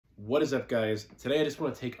What is up, guys? Today I just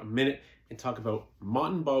want to take a minute and talk about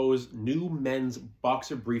Mott Bow's new men's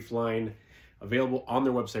boxer brief line available on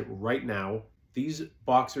their website right now. These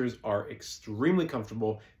boxers are extremely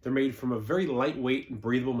comfortable. They're made from a very lightweight and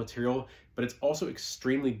breathable material, but it's also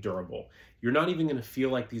extremely durable. You're not even going to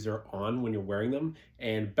feel like these are on when you're wearing them.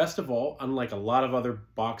 And best of all, unlike a lot of other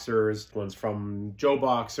boxers, ones from Joe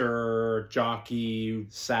Boxer, Jockey,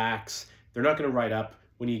 Saks, they're not going to ride up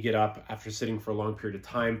when you get up after sitting for a long period of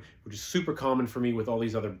time, which is super common for me with all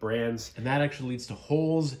these other brands. And that actually leads to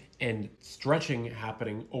holes and stretching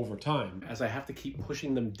happening over time, as I have to keep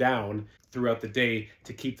pushing them down throughout the day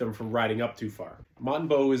to keep them from riding up too far. Mott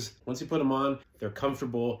Bows, once you put them on, they're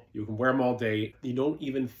comfortable. You can wear them all day. You don't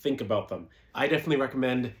even think about them. I definitely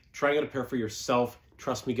recommend trying out a pair for yourself.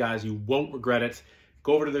 Trust me, guys, you won't regret it.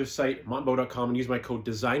 Go over to their site, mottbow.com, and use my code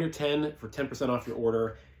DESIGNER10 for 10% off your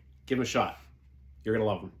order. Give them a shot. You're going to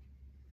love them.